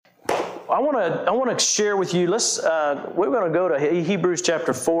I want to share with you. We're going to go to Hebrews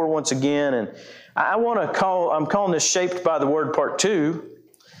chapter 4 once again, and I'm calling this Shaped by the Word Part 2,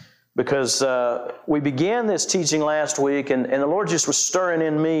 because we began this teaching last week, and the Lord just was stirring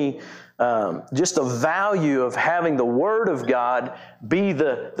in me just the value of having the Word of God be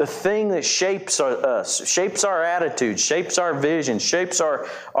the thing that shapes us, shapes our attitude, shapes our vision, shapes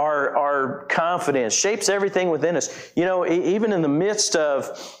our confidence, shapes everything within us. You know, even in the midst of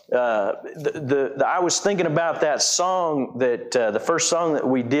I was thinking about that song that the first song that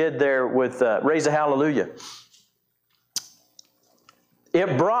we did there with Raise a Hallelujah.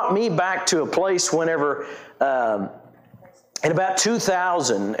 It brought me back to a place whenever, in about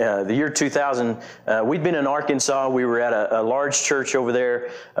 2000, the year 2000, we'd been in Arkansas. We were at a large church over there.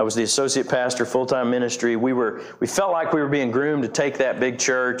 I was the associate pastor, full-time ministry. We felt like we were being groomed to take that big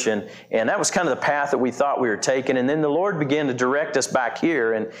church, and that was kind of the path that we thought we were taking. And then the Lord began to direct us back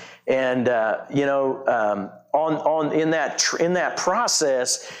here, and in that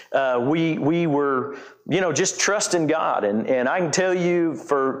process, we were, just trusting God. And I can tell you,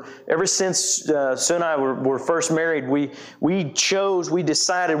 ever since Sue and I were first married, we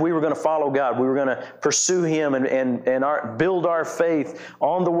decided we were going to follow God. We were going to pursue Him and build our faith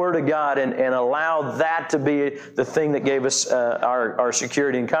on the Word of God and allow that to be the thing that gave us our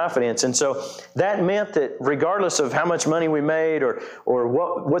security and confidence. And so that meant that regardless of how much money we made or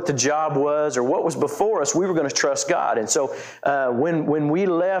what the job was or what was before us, we were going to trust God. And so when we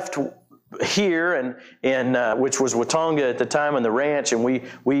left here and which was Watonga at the time, on the ranch, and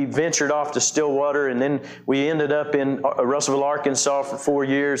we ventured off to Stillwater, and then we ended up in Russellville, Arkansas for 4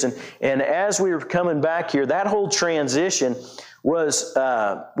 years. And as we were coming back here, that whole transition was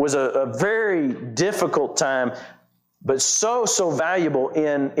a very difficult time, but so valuable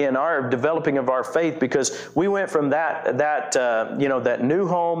in our developing of our faith, because we went from that new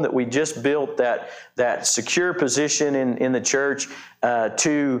home that we just built, that secure position in the church,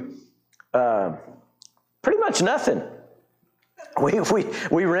 to pretty much nothing.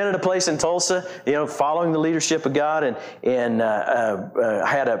 We rented a place in Tulsa, following the leadership of God, and I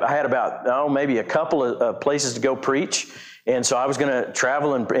had about maybe a couple of places to go preach. And so I was going to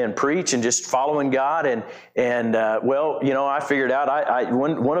travel and preach and just following God. And I figured out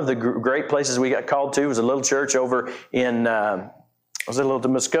one of the great places we got called to was a little church over in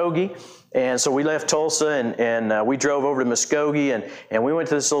Muskogee. And so we left Tulsa and we drove over to Muskogee and we went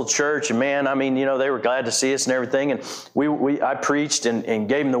to this little church, and man, they were glad to see us and everything. And I preached and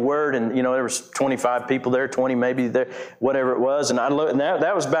gave them the word, and there was 25 people there, 20 maybe there, whatever it was. And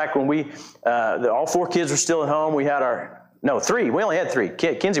that was back when all 4 kids were still at home. We had 3. We only had 3.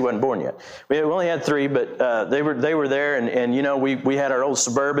 Kinsey wasn't born yet. We only had 3, but they were there, and we had our old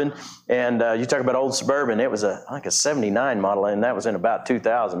Suburban, and you talk about old Suburban. It was like a 79 model, and that was in about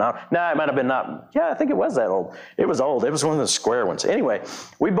 2000. It might have been not. Yeah, I think it was that old. It was old. It was one of the square ones. Anyway,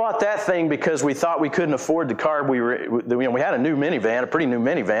 we bought that thing because we thought we couldn't afford the car. We had a new minivan, a pretty new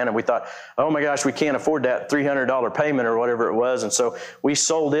minivan, and we thought, oh my gosh, we can't afford that $300 payment or whatever it was, and so we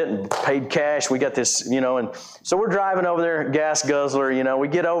sold it and paid cash. We got this, and so we're driving over there. Gas guzzler, we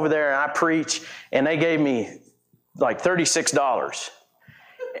get over there and I preach, and they gave me like $36.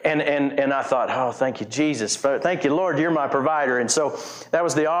 And I thought, oh, thank you, Jesus. Thank you, Lord, you're my provider. And so that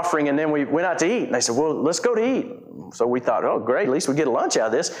was the offering. And then we went out to eat. And they said, well, let's go to eat. So we thought, oh, great, at least we get a lunch out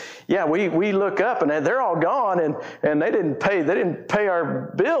of this. Yeah, we look up and they're all gone, and they didn't pay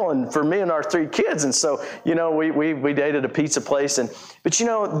our bill and for me and our 3 kids. And so, we dated a pizza place. But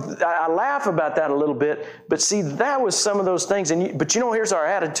I laugh about that a little bit. But see, that was some of those things. But here's our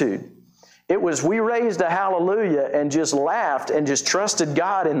attitude. It was, we raised a hallelujah and just laughed and just trusted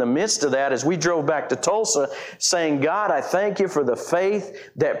God in the midst of that as we drove back to Tulsa, saying, God, I thank you for the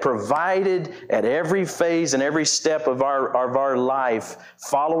faith that provided at every phase and every step of our life,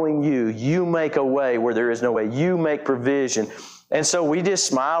 following you. You make a way where there is no way. You make provision. And so we just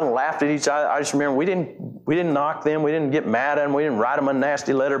smiled and laughed at each other. I just remember we didn't knock them. We didn't get mad at them. We didn't write them a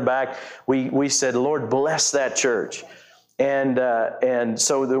nasty letter back. We said, Lord, bless that church. And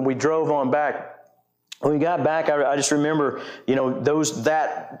so then we drove on back. When we got back, I just remember, we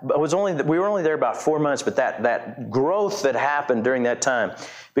were only there about 4 months, but that growth that happened during that time,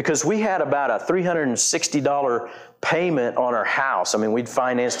 because we had about a $360 payment on our house. We'd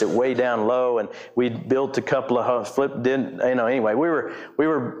financed it way down low, and we'd built a couple of anyway, we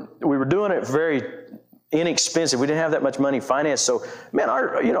were doing it very inexpensive. We didn't have that much money financed. So, man,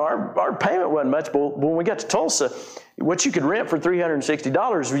 our payment wasn't much, but when we got to Tulsa, what you could rent for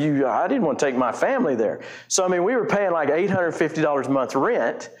 $360, I didn't want to take my family there. So, we were paying like $850 a month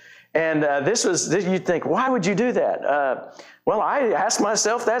rent, And you'd think, why would you do that? Well, I asked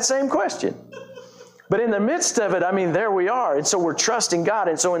myself that same question. But in the midst of it, I mean, there we are. And so we're trusting God.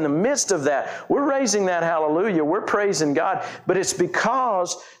 And so in the midst of that, we're raising that hallelujah. We're praising God. But it's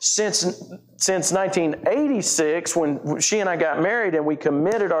because since 1986, when she and I got married and we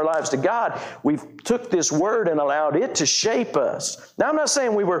committed our lives to God, we've took this word and allowed it to shape us. Now, I'm not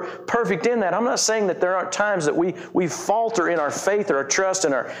saying we were perfect in that. I'm not saying that there aren't times that we falter in our faith or our trust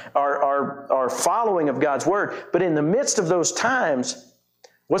and our following of God's word. But in the midst of those times,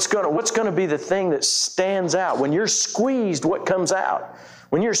 what's going to be the thing that stands out? When you're squeezed, what comes out?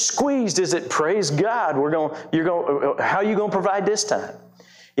 When you're squeezed, is it praise God? How are you going to provide this time?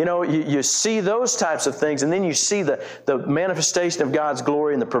 You know, you see those types of things, and then you see the manifestation of God's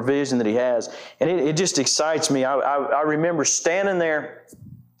glory and the provision that He has. And it just excites me. I remember standing there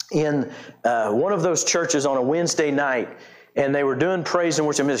in one of those churches on a Wednesday night, and they were doing praise and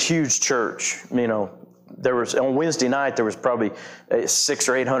worship. It was a huge church, you know. On Wednesday night, there was probably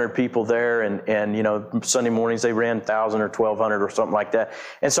 600 or 800 people there, and you know, Sunday mornings they ran 1,000 or 1,200 or something like that.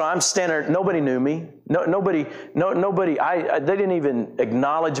 And so I'm standing there. Nobody knew me. Nobody. They didn't even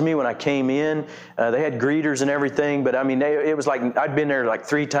acknowledge me when I came in. They had greeters and everything, but I mean, it was like I'd been there like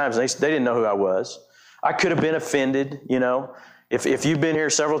 3 times, and they didn't know who I was. I could have been offended, you know. If you've been here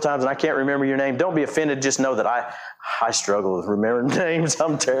several times and I can't remember your name, don't be offended. Just know that I struggle with remembering names.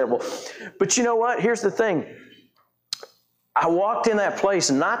 I'm terrible. But you know what? Here's the thing. I walked in that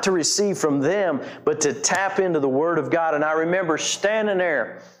place not to receive from them, but to tap into the Word of God. And I remember standing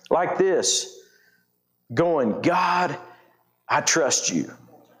there like this, going, God, I trust you.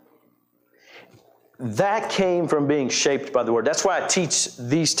 That came from being shaped by the Word. That's why I teach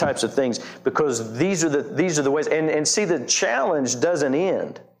these types of things, because these are the ways. And see, the challenge doesn't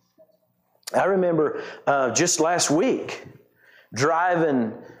end. I remember just last week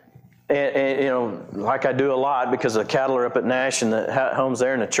driving, and you know, like I do a lot because the cattle are up at Nash and the homes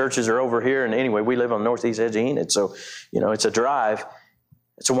there, and the churches are over here. And anyway, we live on the northeast edge of Enid, so you know it's a drive.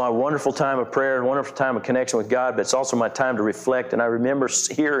 It's my wonderful time of prayer, a wonderful time of connection with God, but it's also my time to reflect. And I remember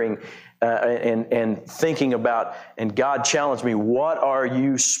hearing and thinking about, and God challenged me, what are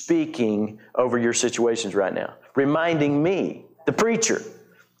you speaking over your situations right now? Reminding me, the preacher.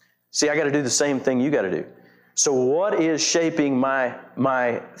 See, I got to do the same thing you got to do. So what is shaping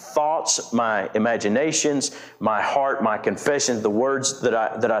my thoughts, my imaginations, my heart, my confessions, the words that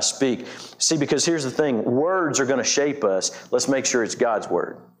I speak? See, because here's the thing. Words are going to shape us. Let's make sure it's God's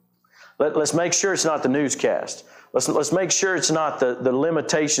Word. Let's make sure it's not the newscast. Let's make sure it's not the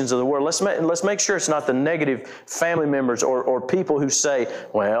limitations of the world. Let's make sure it's not the negative family members or people who say,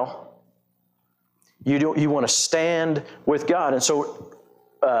 well, you want to stand with God. And so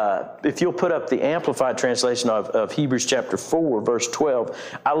if you'll put up the Amplified translation of Hebrews chapter 4, verse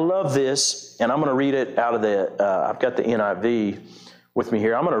 12. I love this, and I'm going to read it out of I've got the NIV with me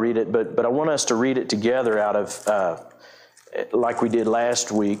here. I'm going to read it, but I want us to read it together out of, like we did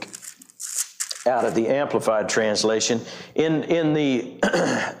last week, out of the Amplified translation. In the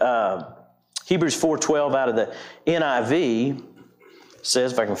Hebrews 4:12 out of the NIV,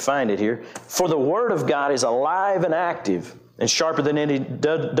 says, if I can find it here, for the Word of God is alive and active, and sharper than any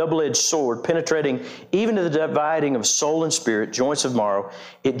double-edged sword, penetrating even to the dividing of soul and spirit, joints of marrow.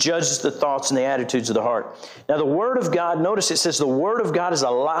 It judges the thoughts and the attitudes of the heart. Now, the Word of God, notice it says the Word of God is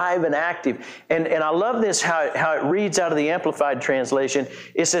alive and active. And I love this, how it reads out of the Amplified translation.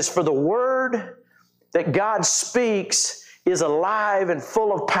 It says, for the Word that God speaks is alive and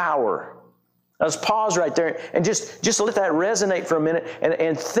full of power. Now, let's pause right there and just let that resonate for a minute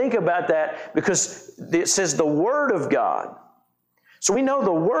and think about that, because it says the Word of God. So we know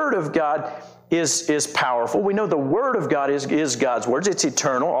the Word of God is powerful. We know the Word of God is God's words. It's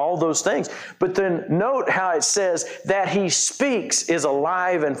eternal, all those things. But then note how it says that He speaks is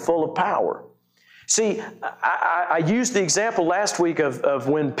alive and full of power. See, I used the example last week of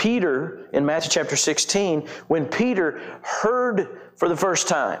when Peter, in Matthew chapter 16, when Peter heard for the first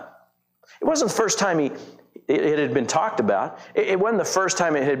time. It wasn't the first time it had been talked about. It wasn't the first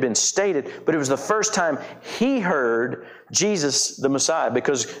time it had been stated, but it was the first time he heard Jesus, the Messiah,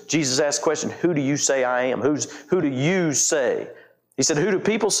 because Jesus asked the question, who do you say I am? Who do you say? He said, who do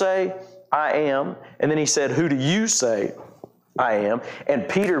people say I am? And then he said, who do you say I am? And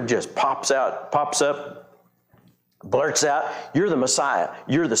Peter just pops up, blurts out, you're the Messiah.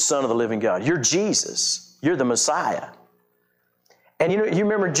 You're the Son of the living God. You're Jesus. You're the Messiah. And you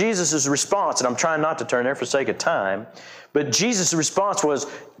remember Jesus' response, and I'm trying not to turn there for sake of time, but Jesus' response was,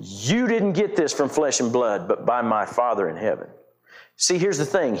 you didn't get this from flesh and blood, but by my Father in heaven. See, here's the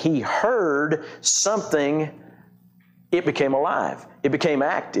thing. He heard something it became alive. It became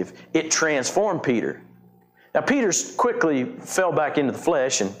active. It transformed Peter. Now, Peter quickly fell back into the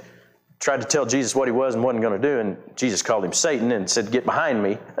flesh and tried to tell Jesus what he was and wasn't going to do, and Jesus called him Satan and said, "Get behind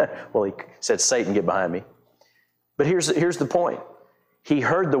me." Well, he said, "Satan, get behind me." But here's the point. He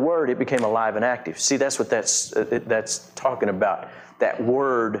heard the word, it became alive and active. See, that's what that's talking about, that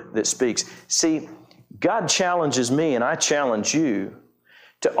word that speaks. See, God challenges me, and I challenge you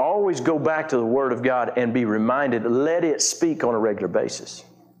to always go back to the Word of God and be reminded, let it speak on a regular basis.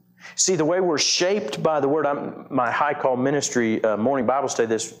 See, the way we're shaped by the Word, my High Call Ministry morning Bible study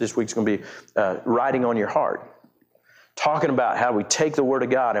this week's going to be writing on your heart, talking about how we take the Word of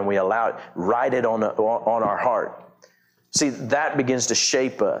God and we allow it, write it on our heart. See, that begins to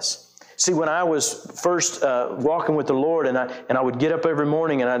shape us. See, when I was first walking with the Lord, and I would get up every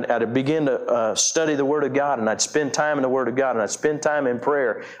morning and I'd begin to study the Word of God, and I'd spend time in the Word of God, and I'd spend time in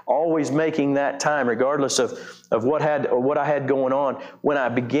prayer, always making that time, regardless of what I had going on. When I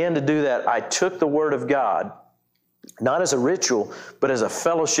began to do that, I took the Word of God, not as a ritual, but as a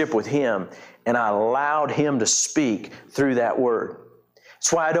fellowship with Him, and I allowed Him to speak through that Word.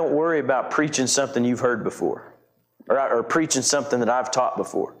 That's why I don't worry about preaching something you've heard before, or preaching something that I've taught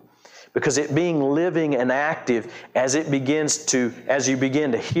before. Because it being living and active, as you begin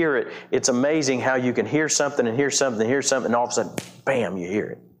to hear it, it's amazing how you can hear something and hear something and hear something, and all of a sudden, bam, you hear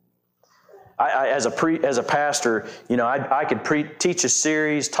it. As a pastor, I could teach a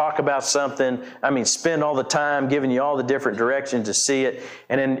series, talk about something. Spend all the time giving you all the different directions to see it,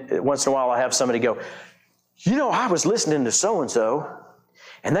 and then once in a while I have somebody go, I was listening to so and so,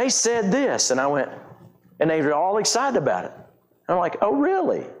 and they said this, and I went, and they were all excited about it. I'm like, oh,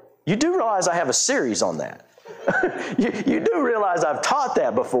 really? You do realize I have a series on that. you do realize I've taught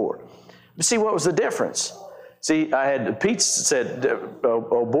that before. But see, what was the difference? See, Pete said,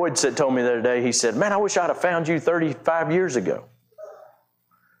 Boyd told me the other day, he said, "Man, I wish I'd have found you 35 years ago."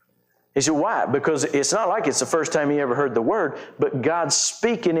 He said, "Why?" Because it's not like it's the first time he ever heard the Word, but God's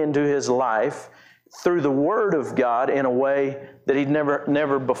speaking into his life through the Word of God in a way that he'd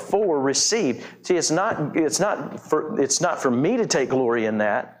never before received. See, it's not for me to take glory in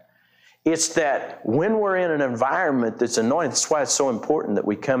that. It's that when we're in an environment that's anointed, that's why it's so important that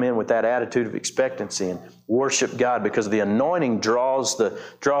we come in with that attitude of expectancy and worship God, because the anointing draws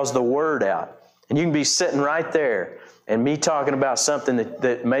the Word out. And you can be sitting right there and me talking about something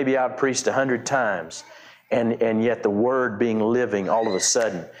that maybe I've preached 100 times, and yet the Word being living all of a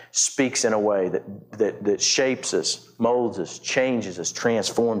sudden speaks in a way that shapes us, molds us, changes us,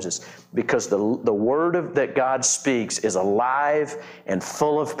 transforms us, because the Word that God speaks is alive and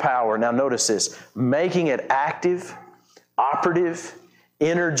full of power. Now notice this, making it active, operative,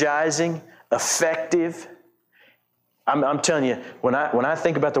 energizing, effective. I'm telling you, when I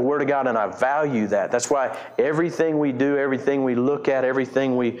think about the Word of God, and I value that, that's why everything we do, everything we look at,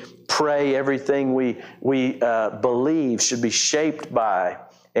 everything we pray, everything we believe should be shaped by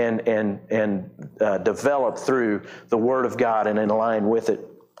and developed through the Word of God and in line with it.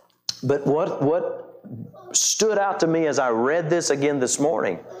 But what stood out to me as I read this again this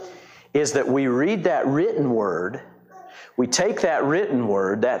morning is that we read that written Word. We take that written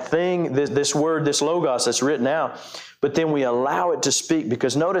Word, that thing, this Word, this Logos that's written out, but then we allow it to speak.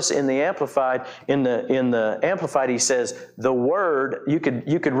 Because notice in the Amplified, he says the Word. You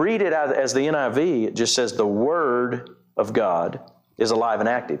could read it as the NIV. It just says the Word of God is alive and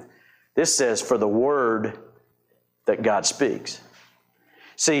active. This says for the Word that God speaks.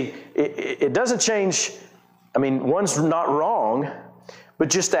 See, it doesn't change. One's not wrong, but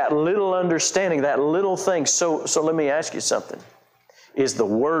just that little understanding, that little thing. So let me ask you something. Is the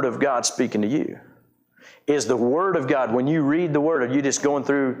Word of God speaking to you? Is the Word of God, when you read the Word, are you just going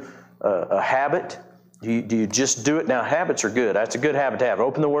through a habit? Do you just do it? Now, habits are good. That's a good habit to have.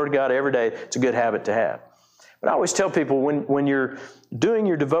 Open the Word of God every day. It's a good habit to have. But I always tell people, when you're doing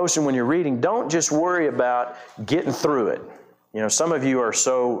your devotion, when you're reading, don't just worry about getting through it. Some of you are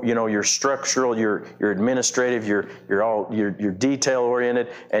so, you're structural, you're administrative, you're detail oriented,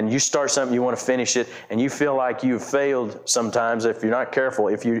 and you start something, you want to finish it, and you feel like you've failed sometimes if you're not careful.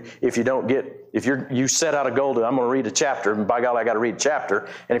 If you set out a goal to, I'm going to read a chapter, and by God, I got to read a chapter,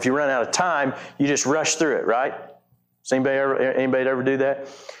 and if you run out of time, you just rush through it, right? Does anybody ever do that?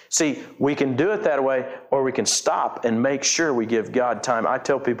 See, we can do it that way, or we can stop and make sure we give God time. I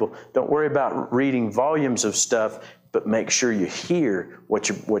tell people, don't worry about reading volumes of stuff, but make sure you hear what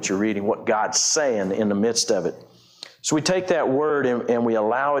you're reading, what God's saying in the midst of it. So we take that Word and we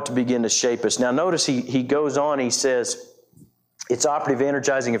allow it to begin to shape us. Now notice he goes on, he says, it's operative,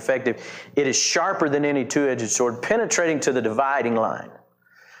 energizing, effective. It is sharper than any two-edged sword, penetrating to the dividing line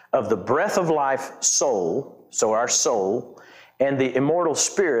of the breath of life soul, so our soul, and the immortal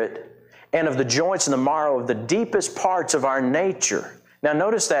spirit, and of the joints and the marrow of the deepest parts of our nature. Now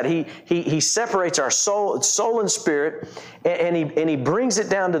notice that he separates our soul and spirit, and he brings it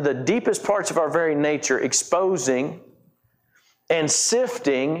down to the deepest parts of our very nature, exposing and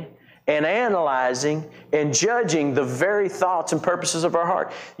sifting and analyzing and judging the very thoughts and purposes of our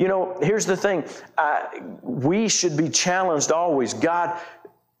heart. You know, here's the thing. We should be challenged always. God,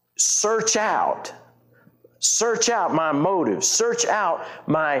 search out my motives. Search out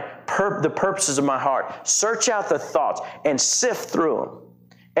the purposes of my heart. Search out the thoughts and sift through them.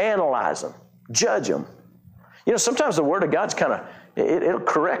 Analyze them. Judge them. You know, sometimes the Word of God's it'll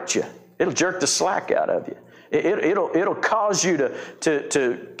correct you. It'll jerk the slack out of you. It'll cause you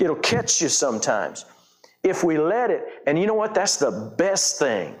it'll catch you sometimes. If we let it, and you know what? That's the best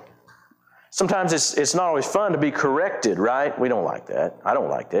thing. Sometimes it's not always fun to be corrected, right? We don't like that. I don't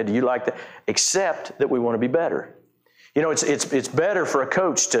like that. Do you like that? Except that we want to be better. You know, it's better for a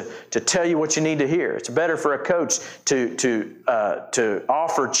coach to tell you what you need to hear. It's better for a coach to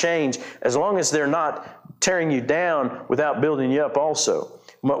offer change as long as they're not tearing you down without building you up also.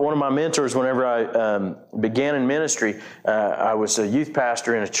 One of my mentors, whenever I began in ministry, I was a youth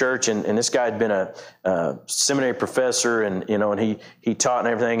pastor in a church, and this guy had been a seminary professor, and he taught and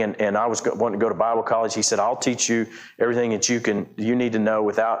everything. And I was wanting to go to Bible college. He said, "I'll teach you everything that you need to know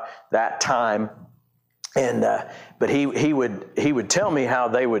without that time." And but he would tell me how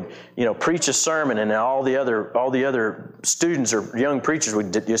they would preach a sermon, and all the other students or young preachers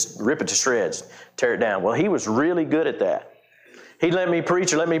would just rip it to shreds, tear it down. Well, he was really good at that. He'd let me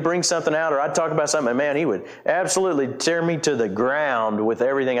preach or let me bring something out, or I'd talk about something, and man, he would absolutely tear me to the ground with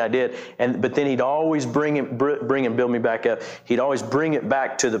everything I did. But then he'd always bring and build me back up. He'd always bring it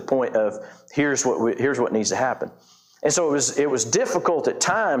back to the point of here's what needs to happen. And so it was difficult at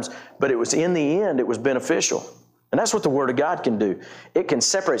times, but it was in the end it was beneficial. And that's what the Word of God can do. It can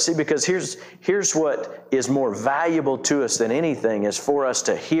separate. See, because here's what is more valuable to us than anything is for us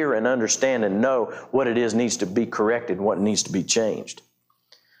to hear and understand and know what it is needs to be corrected and what needs to be changed.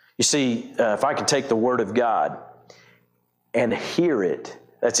 You see, if I can take the Word of God and hear it,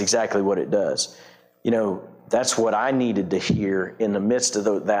 that's exactly what it does. You know, that's what I needed to hear in the midst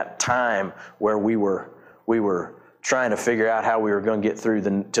of that time where we were trying to figure out how we were going to get through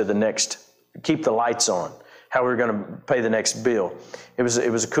to the next, keep the lights on, how we were going to pay the next bill. It was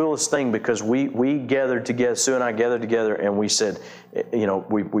the coolest thing because we gathered together, Sue and I gathered together, and we said,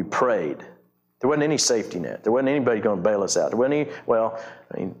 we prayed. There wasn't any safety net. There wasn't anybody going to bail us out. There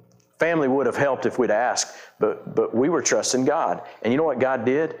wasn't family would have helped if we'd asked, but we were trusting God. And you know what God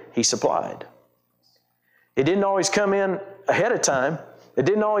did? He supplied. It didn't always come in ahead of time. It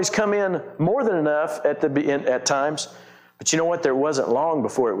didn't always come in more than enough at times. But you know what? There wasn't long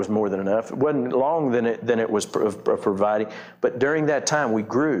before it was more than enough. It wasn't long than it was providing. But during that time, we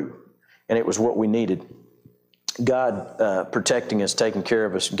grew, and it was what we needed. God protecting us, taking care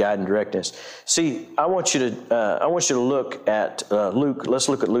of us, guiding, directing us. See, I want you to look at Luke. Let's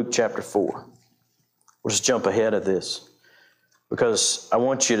look at Luke chapter 4. We'll just jump ahead of this because I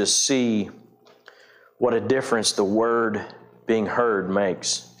want you to see what a difference the word being heard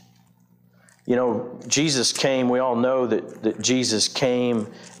makes. You know, Jesus came, we all know that Jesus came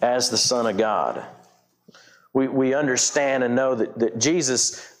as the Son of God. We understand and know that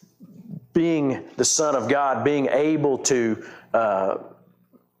Jesus, being the Son of God, being able to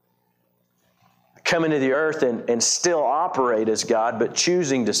come into the earth and still operate as God, but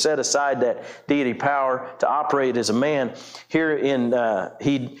choosing to set aside that deity power to operate as a man. Here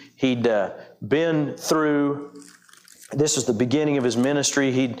he'd been through. This was the beginning of his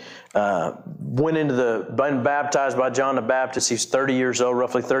ministry. He'd been baptized by John the Baptist. He's 30 years old,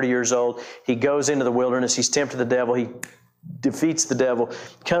 roughly 30 years old. He goes into the wilderness. He's tempted the devil. He defeats the devil,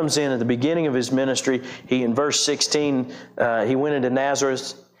 comes in at the beginning of his ministry. In verse 16, he went into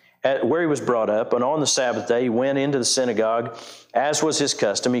Nazareth, where he was brought up, and on the Sabbath day he went into the synagogue, as was his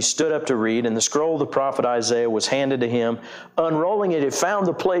custom. He stood up to read, and the scroll of the prophet Isaiah was handed to him. Unrolling it, he found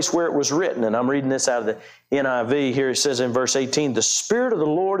the place where it was written, and I'm reading this out of the NIV. Here it says in verse 18, "The Spirit of the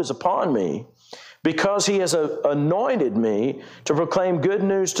Lord is upon me, because he has anointed me to proclaim good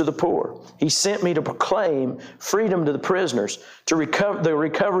news to the poor. He sent me to proclaim freedom to the prisoners, to the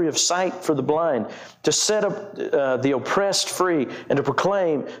recovery of sight for the blind, to set up the oppressed free, and to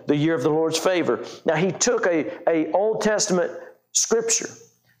proclaim the year of the Lord's favor." Now he took a Old Testament scripture,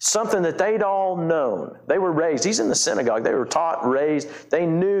 Something that they'd all known. They were raised. He's in the synagogue. They were taught, raised. They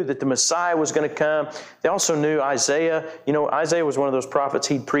knew that the Messiah was going to come. They also knew Isaiah. You know, Isaiah was one of those prophets.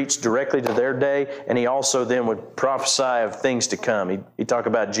 He preached directly to their day, and he also then would prophesy of things to come. He'd talk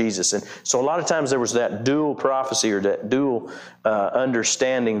about Jesus. And so a lot of times there was that dual prophecy or that dual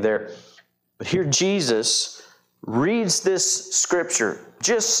understanding there. But here Jesus reads this scripture.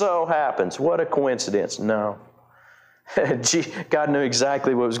 Just so happens. What a coincidence. No. God knew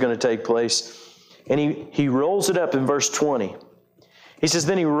exactly what was going to take place. And he rolls it up in verse 20. He says,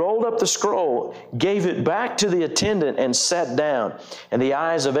 then he rolled up the scroll, gave it back to the attendant, and sat down. And the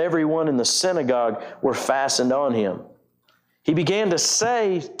eyes of everyone in the synagogue were fastened on him. He began to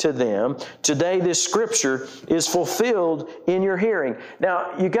say to them, today this scripture is fulfilled in your hearing.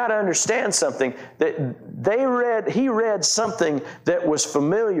 Now, you got to understand something, that he read something that was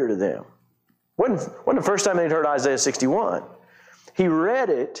familiar to them. Wasn't the first time they'd heard Isaiah 61. He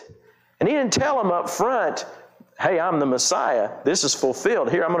read it, and he didn't tell them up front, hey, I'm the Messiah. This is fulfilled.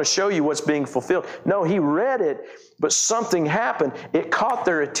 Here, I'm going to show you what's being fulfilled. No, he read it, but something happened. It caught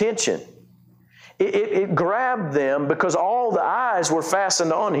their attention. It grabbed them because all the eyes were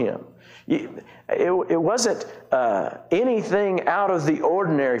fastened on him. It wasn't anything out of the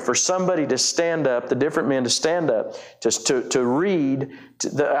ordinary for somebody to stand up, the different men to stand up, just to read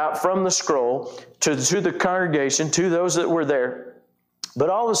out from the scroll to the congregation, to those that were there.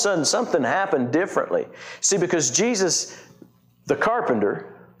 But all of a sudden, something happened differently. See, because Jesus, the carpenter's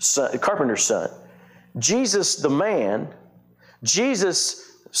son, Jesus, the man, Jesus,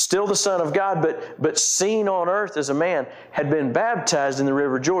 still the Son of God, but seen on earth as a man, had been baptized in the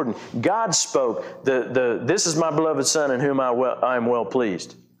River Jordan. God spoke, this is my beloved Son in whom I am well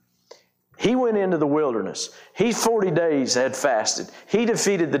pleased. He went into the wilderness. He 40 days had fasted. He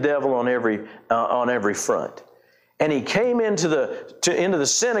defeated the devil on every front. And he came into the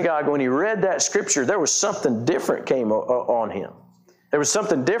synagogue. When he read that scripture, there was something different came on him. There was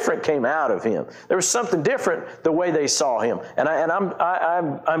something different came out of him. There was something different the way they saw him. And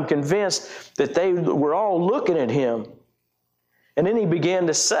I'm convinced that they were all looking at him. And then he began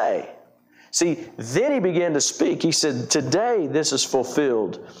to say, then he began to speak. He said, today this is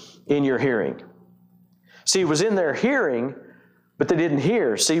fulfilled in your hearing. See, it was in their hearing, but they didn't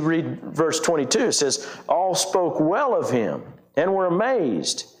hear. See, read verse 22. It says, all spoke well of him and were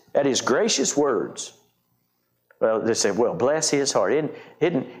amazed at his gracious words. Well, they say, well, bless his heart.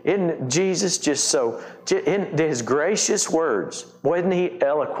 Isn't Jesus just so, isn't his gracious words, wasn't he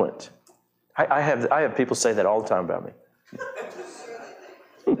eloquent? I have people say that all the time about me.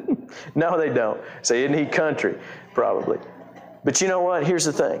 No, they don't. Say, isn't he country? Probably. But you know what? Here's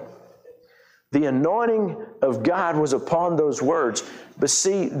the thing. The anointing of God was upon those words. But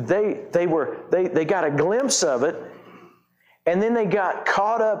see, they got a glimpse of it, and then they got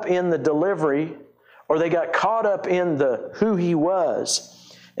caught up in the delivery, or they got caught up in who he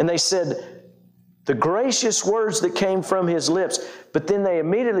was. And they said, the gracious words that came from his lips. But then they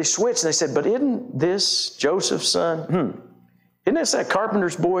immediately switched and they said, but isn't this Joseph's son? Isn't this that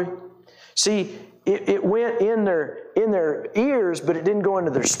carpenter's boy? See, it went in their ears, but it didn't go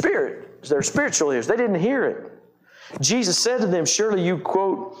into their spirit, their spiritual ears. They didn't hear it. Jesus said to them, surely you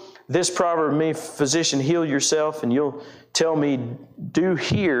quote this proverb of me, physician, heal yourself, and you'll tell me, do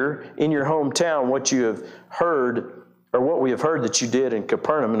here in your hometown what you have heard, or what we have heard that you did in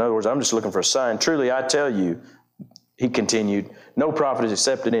Capernaum. In other words, I'm just looking for a sign. Truly, I tell you, he continued, no prophet is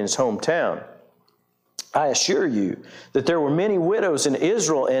accepted in his hometown. I assure you that there were many widows in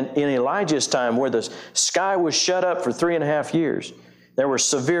Israel and in Elijah's time where the sky was shut up for 3.5 years. There were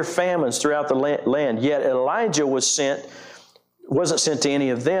severe famines throughout the land, yet Elijah wasn't sent to any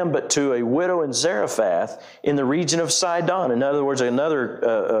of them, but to a widow in Zarephath in the region of Sidon. In other words,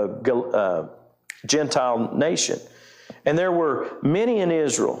 another Gentile nation. And there were many in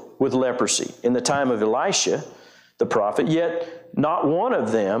Israel with leprosy in the time of Elisha, the prophet, yet not one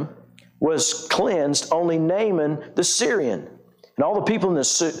of them was cleansed, only Naaman the Syrian. And all the people in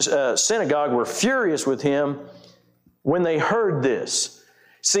the synagogue were furious with him when they heard this.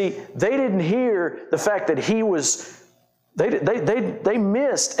 See, they didn't hear the fact that he was... They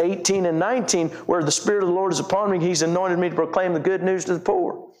missed 18 and 19, where the Spirit of the Lord is upon me. He's anointed me to proclaim the good news to the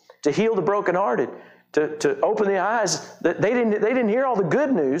poor, to heal the brokenhearted, to open the eyes. They didn't hear all the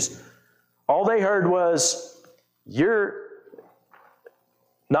good news. All they heard was, you're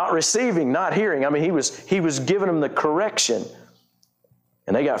not receiving, not hearing. I mean, he was giving them the correction,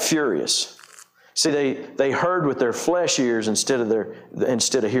 and they got furious. See, they heard with their flesh ears instead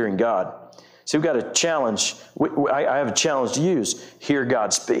of hearing God. See, we've got a challenge. I have a challenge to use. Hear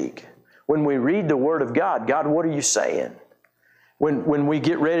God speak. When we read the Word of God, God, what are you saying? When we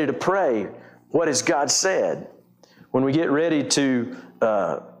get ready to pray, what has God said? When we get ready to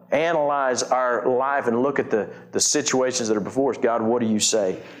analyze our life and look at the situations that are before us, God, what do you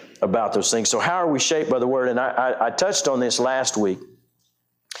say about those things? So how are we shaped by the Word? And I touched on this last week.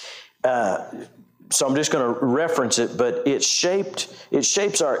 So I'm just going to reference it, but it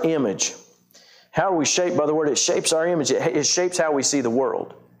shapes our image. How are we shaped by the Word? It shapes our image. It shapes how we see the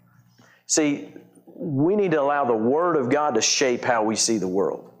world. See, we need to allow the Word of God to shape how we see the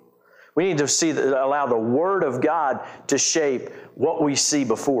world. We need to allow the Word of God to shape what we see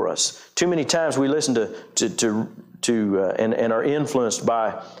before us. Too many times we listen and are influenced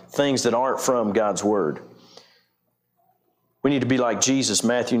by things that aren't from God's Word. We need to be like Jesus.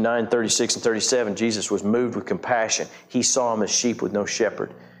 Matthew 9:36 and 37, Jesus was moved with compassion. He saw them as sheep with no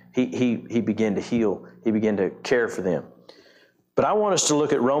shepherd. He began to heal. He began to care for them. But I want us to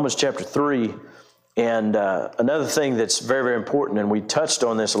look at Romans chapter 3 and another thing that's very, very important, and we touched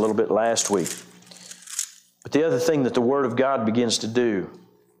on this a little bit last week. But the other thing that the Word of God begins to do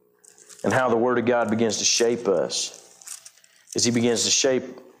and how the Word of God begins to shape us is He begins to shape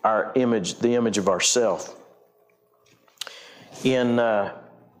our image, the image of ourself. I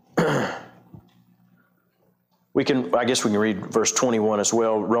guess we can read verse 21 as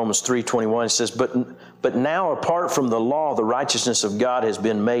well. Romans 3:21, it says, But now apart from the law, the righteousness of God has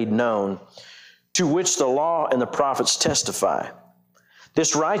been made known, to which the law and the prophets testify.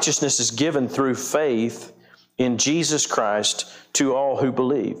 This righteousness is given through faith in Jesus Christ to all who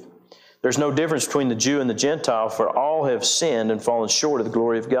believe. There's no difference between the Jew and the Gentile, for all have sinned and fallen short of the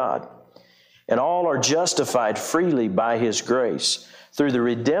glory of God. And all are justified freely by His grace through the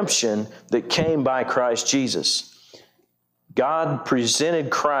redemption that came by Christ Jesus. God presented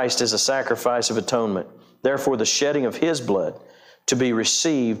Christ as a sacrifice of atonement, therefore the shedding of His blood to be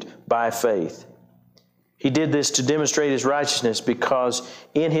received by faith. He did this to demonstrate His righteousness because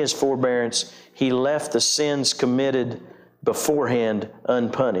in His forbearance He left the sins committed beforehand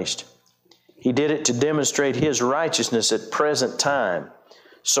unpunished. He did it to demonstrate His righteousness at present time,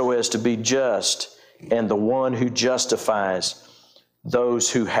 so as to be just and the one who justifies those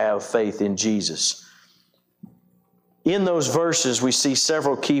who have faith in Jesus. In those verses, we see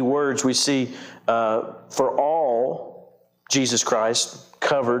several key words. We see for all, Jesus Christ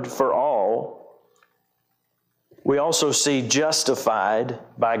covered for all. We also see justified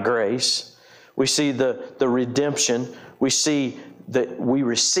by grace. We see the redemption. We see that we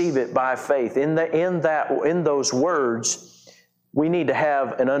receive it by faith. In those words, we need to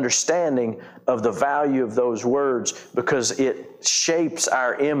have an understanding of the value of those words because it shapes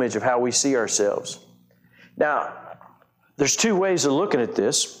our image of how we see ourselves. Now, there's two ways of looking at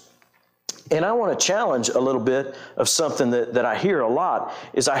this, and I want to challenge a little bit of something that I hear a lot,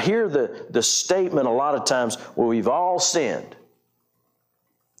 is I hear the statement a lot of times, well, we've all sinned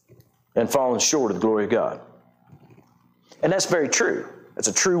and fallen short of the glory of God. And that's very true. That's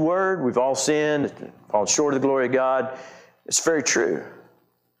a true word. We've all sinned, fallen short of the glory of God. It's very true.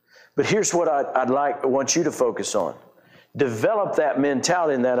 But here's what I want you to focus on. Develop that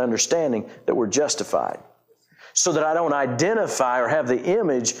mentality and that understanding that we're justified, so that I don't identify or have the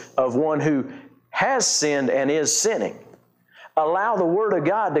image of one who has sinned and is sinning. Allow the Word of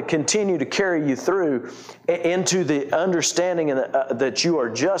God to continue to carry you through into the understanding that you are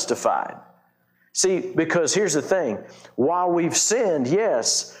justified. See, because here's the thing. While we've sinned,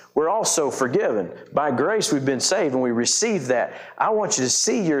 yes, we're also forgiven. By grace, we've been saved, and we receive that. I want you to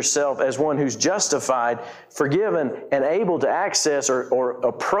see yourself as one who's justified, forgiven, and able to access or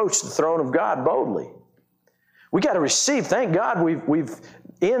approach the throne of God boldly. We got to receive. Thank God we've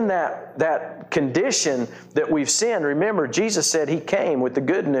in that condition that we've sinned. Remember, Jesus said He came with the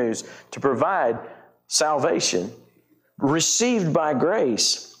good news to provide salvation, received by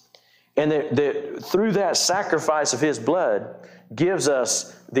grace. And that through that sacrifice of His blood gives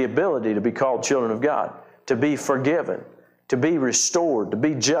us the ability to be called children of God, to be forgiven, to be restored, to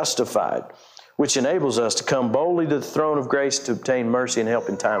be justified, which enables us to come boldly to the throne of grace to obtain mercy and help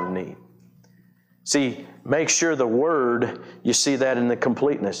in time of need. See, make sure the Word, you see that in the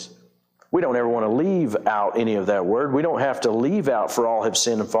completeness. We don't ever want to leave out any of that Word. We don't have to leave out for all have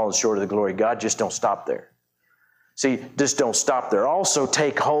sinned and fallen short of the glory of God. Just don't stop there. See, just don't stop there. Also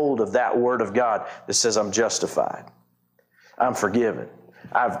take hold of that Word of God that says I'm justified. I'm forgiven.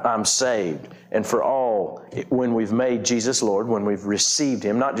 I'm saved. And for all, when we've made Jesus Lord, when we've received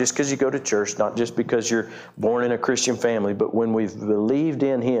Him, not just because you go to church, not just because you're born in a Christian family, but when we've believed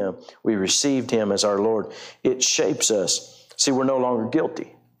in Him, we received Him as our Lord, it shapes us. See, we're no longer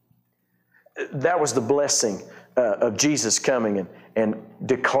guilty. That was the blessing of Jesus coming and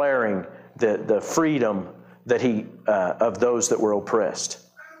declaring the freedom of those that were oppressed.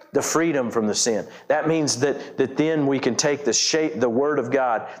 The freedom from the sin. That means that then we can take the Word of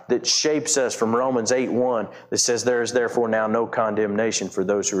God that shapes us from Romans 8:1 that says, there is therefore now no condemnation for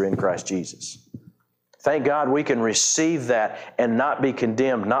those who are in Christ Jesus. Thank God we can receive that and not be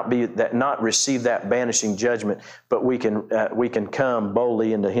condemned, not receive that banishing judgment, but we can come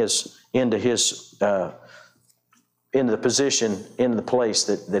boldly into the position, into the place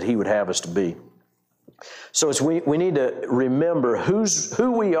that He would have us to be. So we need to remember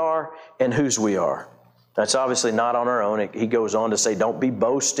who we are and whose we are. That's obviously not on our own. He goes on to say, don't be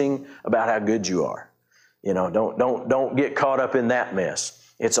boasting about how good you are. Don't get caught up in that mess.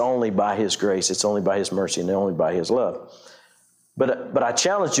 It's only by His grace, it's only by His mercy, and only by His love. But I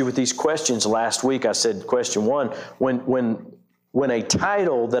challenged you with these questions last week. I said, question 1, when a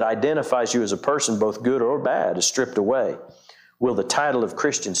title that identifies you as a person, both good or bad, is stripped away, will the title of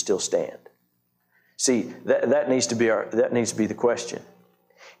Christian still stand? See, that needs to be the question.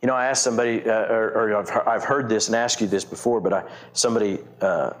 I asked somebody, or I've heard this and asked you this before, but I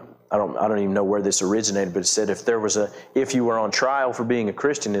don't even know where this originated, but it said if you were on trial for being a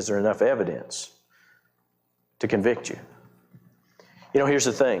Christian, is there enough evidence to convict you? Here's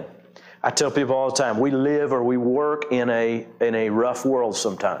the thing. I tell people all the time, we live or we work in a rough world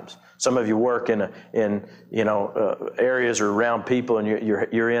sometimes. Some of you work in areas or around people, and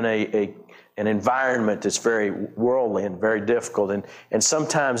you're in an environment that's very worldly and very difficult, and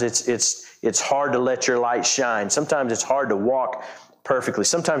sometimes it's hard to let your light shine. Sometimes it's hard to walk perfectly.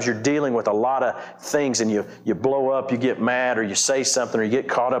 Sometimes you're dealing with a lot of things, and you blow up, you get mad, or you say something, or you get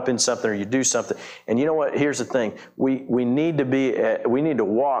caught up in something, or you do something. And you know what? Here's the thing: we need to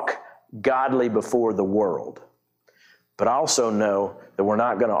walk godly before the world, but I also know that we're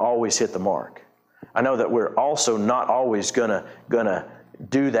not going to always hit the mark. I know that we're also not always gonna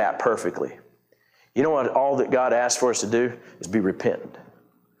do that perfectly. You know what? All that God asks for us to do is be repentant.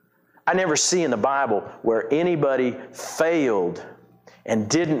 I never see in the Bible where anybody failed and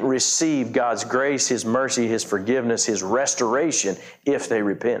didn't receive God's grace, His mercy, His forgiveness, His restoration if they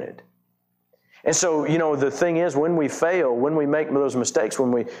repented. And so, the thing is, when we fail, when we make those mistakes,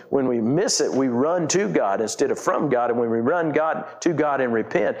 when we miss it, we run to God instead of from God. And when we run to God and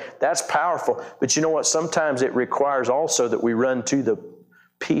repent, that's powerful. But you know what? Sometimes it requires also that we run to the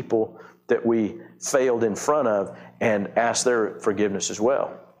people that we failed in front of and ask their forgiveness as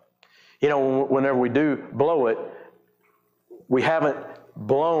well. Whenever we do blow it, we haven't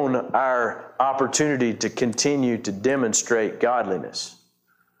blown our opportunity to continue to demonstrate godliness.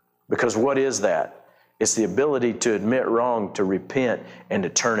 Because what is that? It's the ability to admit wrong, to repent, and to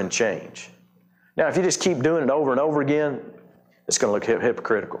turn and change. Now, if you just keep doing it over and over again, it's going to look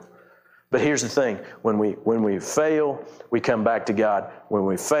hypocritical. But here's the thing. When we fail, we come back to God. When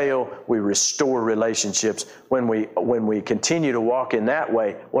we fail, we restore relationships. When we continue to walk in that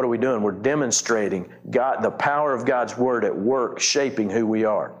way, what are we doing? We're demonstrating the power of God's Word at work, shaping who we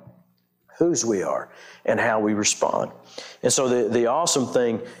are, whose we are, and how we respond. And so the awesome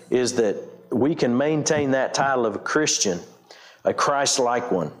thing is that we can maintain that title of a Christian, a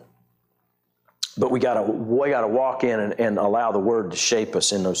Christ-like one. But we got to walk in and allow the Word to shape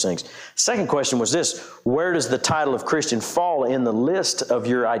us in those things. Second question was this: where does the title of Christian fall in the list of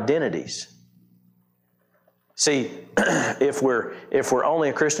your identities? See, if we're only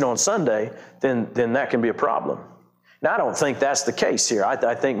a Christian on Sunday, then that can be a problem. Now, I don't think that's the case here.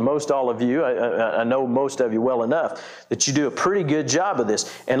 I think most all of you, I know most of you well enough, that you do a pretty good job of this.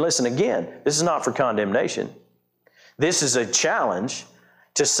 And listen, again, this is not for condemnation. This is a challenge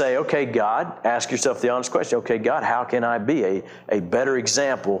to say, okay, God, ask yourself the honest question, okay, God, how can I be a better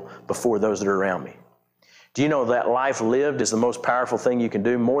example before those that are around me? Do you know that life lived is the most powerful thing you can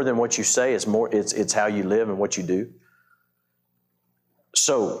do? More than what you say, it's how you live and what you do.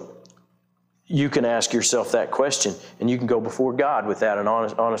 So you can ask yourself that question, and you can go before God with that, an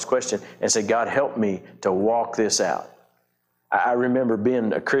honest question, and say, God, help me to walk this out. I remember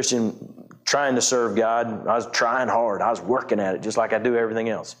being a Christian, trying to serve God. I was trying hard. I was working at it just like I do everything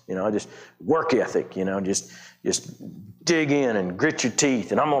else. Just work ethic, just dig in and grit your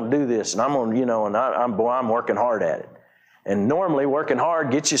teeth, and I'm going to do this, and I'm going to, and I'm working hard at it. And normally working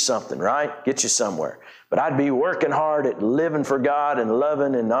hard gets you something, right? Gets you somewhere. But I'd be working hard at living for God and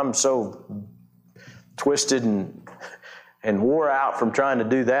loving, and I'm so twisted and wore out from trying to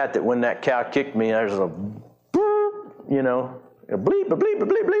do that when that cow kicked me, there's a boop, a bleep, a bleep, a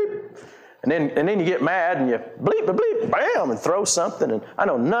bleep, bleep. And then you get mad and you bleep, a bleep, bam, and throw something. And I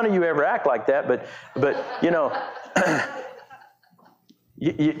know none of you ever act like that, but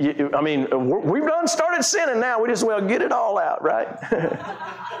we've done started sinning now. We just well get it all out, right?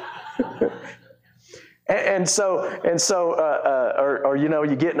 And so,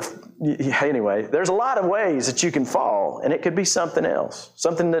 you get, anyway, there's a lot of ways that you can fall, and it could be something else,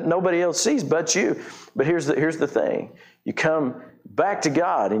 something that nobody else sees but you. But here's the thing. You come back to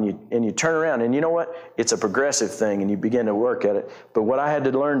God and you turn around, and you know what? It's a progressive thing, and you begin to work at it. But what I had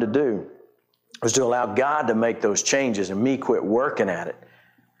to learn to do was to allow God to make those changes and me quit working at it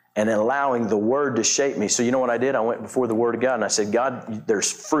and allowing the Word to shape me. So you know what I did? I went before the Word of God and I said, God, there's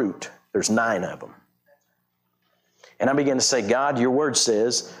fruit. There's 9 of them. And I began to say, God, your Word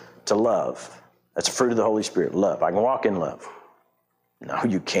says to love. That's a fruit of the Holy Spirit, love. I can walk in love. No,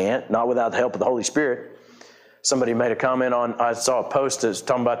 you can't. Not without the help of the Holy Spirit. Somebody made a comment I saw a post that's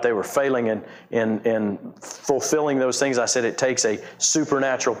talking about they were failing in fulfilling those things. I said it takes a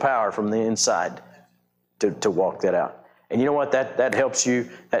supernatural power from the inside to walk that out. And you know what? That helps you.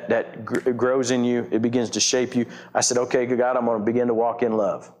 That grows in you. It begins to shape you. I said, okay, God, I'm going to begin to walk in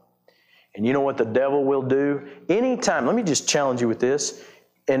love. And you know what the devil will do? Anytime, let me just challenge you with this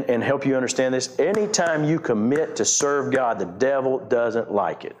and help you understand this. Anytime you commit to serve God, the devil doesn't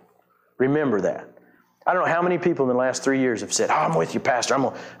like it. Remember that. I don't know how many people in the last 3 years have said, oh, I'm with you, Pastor. I'm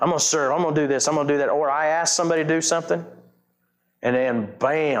going to serve. I'm going to do this. I'm going to do that. Or I ask somebody to do something, and then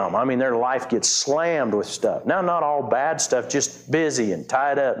bam, I mean, their life gets slammed with stuff. Now, not all bad stuff, just busy and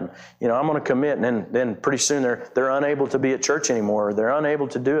tied up. And, I'm going to commit, and then pretty soon they're unable to be at church anymore, or they're unable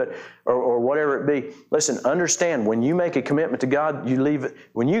to do it, or whatever it be. Listen, understand, when you make a commitment to God,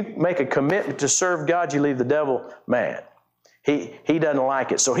 when you make a commitment to serve God, you leave the devil mad. He doesn't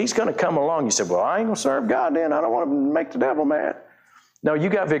like it. So he's going to come along. You say, well, I ain't going to serve God then. I don't want to make the devil mad. No, you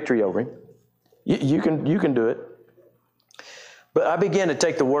got victory over him. You can do it. But I began to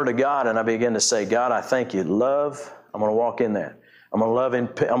take the Word of God and I began to say, God, I thank you. Love, I'm going to walk in that. I'm going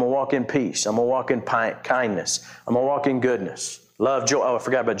to walk in peace. I'm going to walk in kindness. I'm going to walk in goodness. Love, joy. Oh, I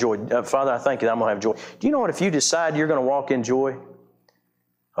forgot about joy. Father, I thank you that I'm going to have joy. Do you know what? If you decide you're going to walk in joy,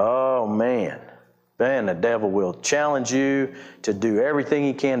 oh, man, the devil will challenge you to do everything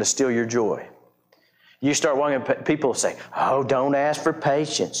he can to steal your joy. You start walking, people say, oh, don't ask for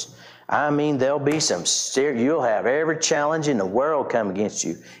patience. I mean, there'll be you'll have every challenge in the world come against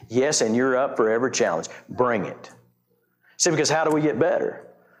you. Yes, and you're up for every challenge. Bring it. See, because how do we get better?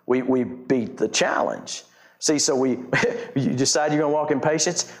 We beat the challenge. See, so you decide you're going to walk in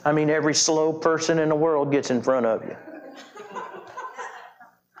patience. I mean, every slow person in the world gets in front of you.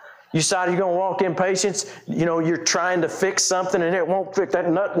 You decide you're going to walk in patience. You're trying to fix something and it won't fix. That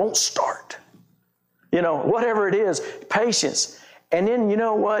nut won't start. Whatever it is, patience. And then you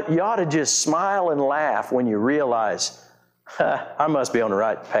know what? You ought to just smile and laugh when you realize, I must be on the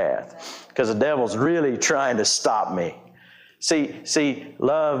right path because the devil's really trying to stop me. See,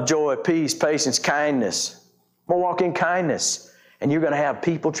 love, joy, peace, patience, kindness. I'm going to walk in kindness. And you're going to have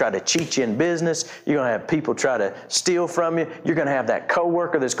people try to cheat you in business. You're going to have people try to steal from you. You're going to have that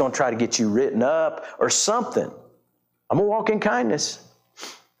coworker that's going to try to get you written up or something. I'm going to walk in kindness.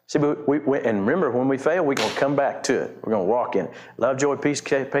 See, and remember, when we fail, we're going to come back to it. We're going to walk in it. Love, joy, peace,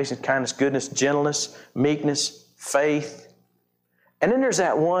 patience, kindness, goodness, gentleness, meekness, faith. And then there's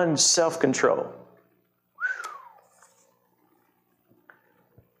that one, self-control.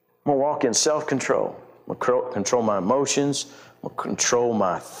 I'm going to walk in self-control. I'm going to control my emotions. I'm going to control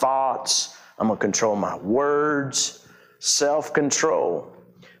my thoughts. I'm going to control my words. Self-control.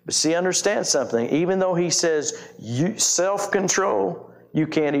 But see, understand something. Even though he says self-control, you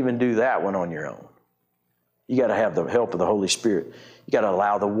can't even do that one on your own. You got to have the help of the Holy Spirit. You got to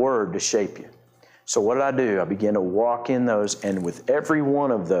allow the Word to shape you. So what did I do? I began to walk in those, and with every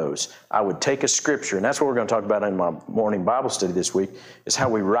one of those, I would take a scripture, and that's what we're going to talk about in my morning Bible study this week, is how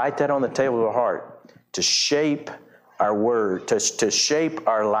we write that on the table of our heart to shape our word, to shape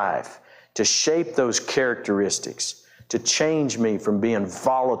our life, to shape those characteristics, to change me from being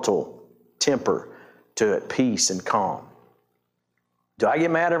volatile temper to at peace and calm. Do I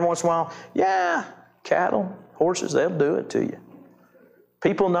get mad every once in a while? Yeah, cattle, horses, they'll do it to you.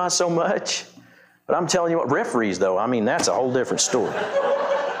 People, not so much. But I'm telling you what, referees, though, I mean, that's a whole different story.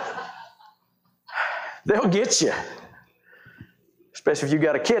 They'll get you. Especially if you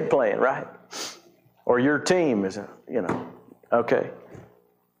got a kid playing, right? Or your team is, okay.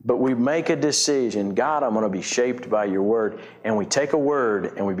 But we make a decision, God, I'm going to be shaped by your word. And we take a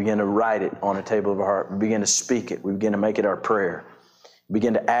word and we begin to write it on a table of our heart. We begin to speak it. We begin to make it our prayer. We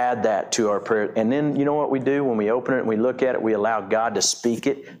begin to add that to our prayer. And then you know what we do? When we open it and we look at it, we allow God to speak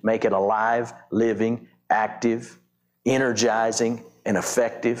it, make it alive, living, active, energizing, and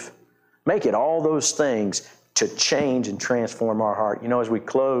effective. Make it all those things to change and transform our heart. As we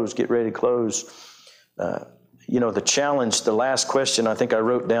get ready to close, the challenge, the last question, I think I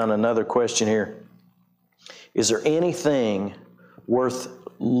wrote down another question here. Is there anything worth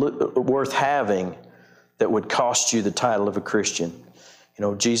having that would cost you the title of a Christian? You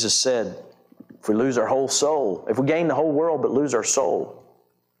know, Jesus said, if we lose our whole soul, if we gain the whole world but lose our soul,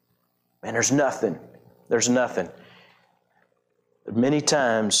 man, there's nothing. There's nothing. Many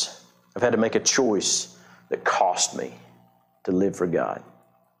times I've had to make a choice that cost me to live for God.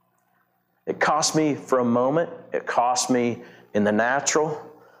 It cost me for a moment. It cost me in the natural,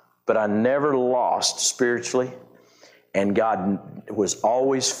 but I never lost spiritually. And God was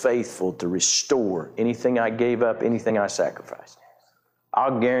always faithful to restore anything I gave up, anything I sacrificed.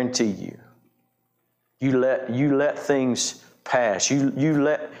 I'll guarantee you, you let things pass. You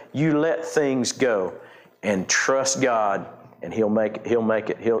let things go, and trust God, and He'll make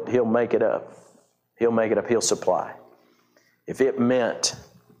it up. He'll make it up. He'll supply. If it meant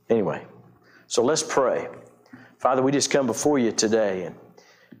anyway. So let's pray. Father, we just come before you today, and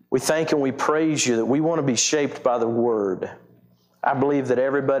we thank and we praise you that we want to be shaped by the Word. I believe that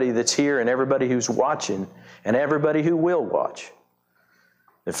everybody that's here and everybody who's watching and everybody who will watch,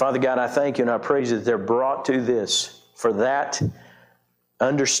 that Father God, I thank you and I praise you that they're brought to this for that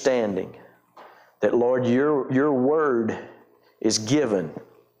understanding that, Lord, your Word is given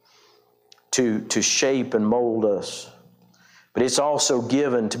to shape and mold us. But it's also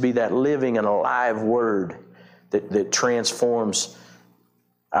given to be that living and alive Word that transforms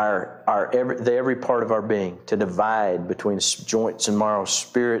every part of our being, to divide between joints and marrow,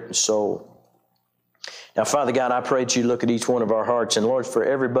 spirit and soul. Now, Father God, I pray that you look at each one of our hearts. And Lord, for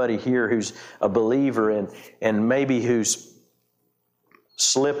everybody here who's a believer and maybe who's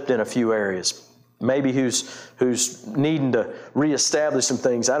slipped in a few areas, maybe who's needing to reestablish some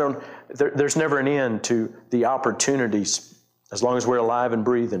things. There's never an end to the opportunities, as long as we're alive and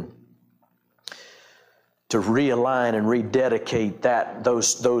breathing, to realign and rededicate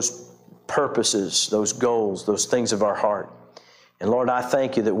those purposes, those goals, those things of our heart. And Lord, I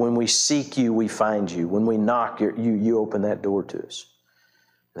thank you that when we seek you, we find you. When we knock, you open that door to us.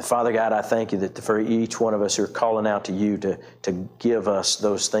 And Father God, I thank you that for each one of us who are calling out to you to give us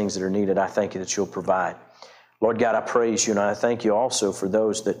those things that are needed, I thank you that you'll provide. Lord God, I praise you, and I thank you also for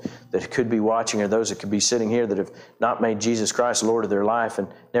those that could be watching or those that could be sitting here that have not made Jesus Christ Lord of their life and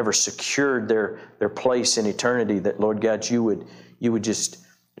never secured their place in eternity, that, Lord God, you would just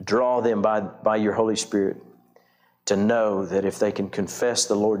draw them by your Holy Spirit to know that if they can confess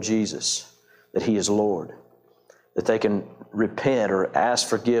the Lord Jesus, that He is Lord, that they can repent or ask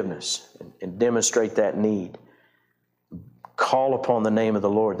forgiveness and demonstrate that need, call upon the name of the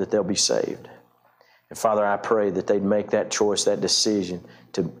Lord, that they'll be saved. And Father, I pray that they'd make that choice, that decision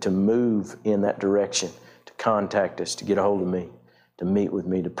to move in that direction, to contact us, to get a hold of me, to meet with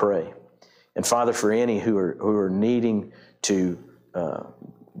me, to pray. And Father, for any who are needing to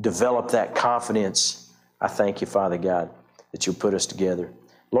develop that confidence, I thank you, Father God, that you'll put us together.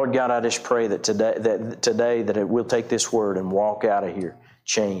 Lord God, I just pray that today we'll take this word and walk out of here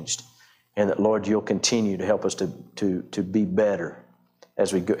changed, and that, Lord, you'll continue to help us to be better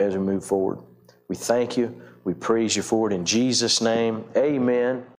as we move forward. We thank you. We praise you for it in Jesus' name. Amen.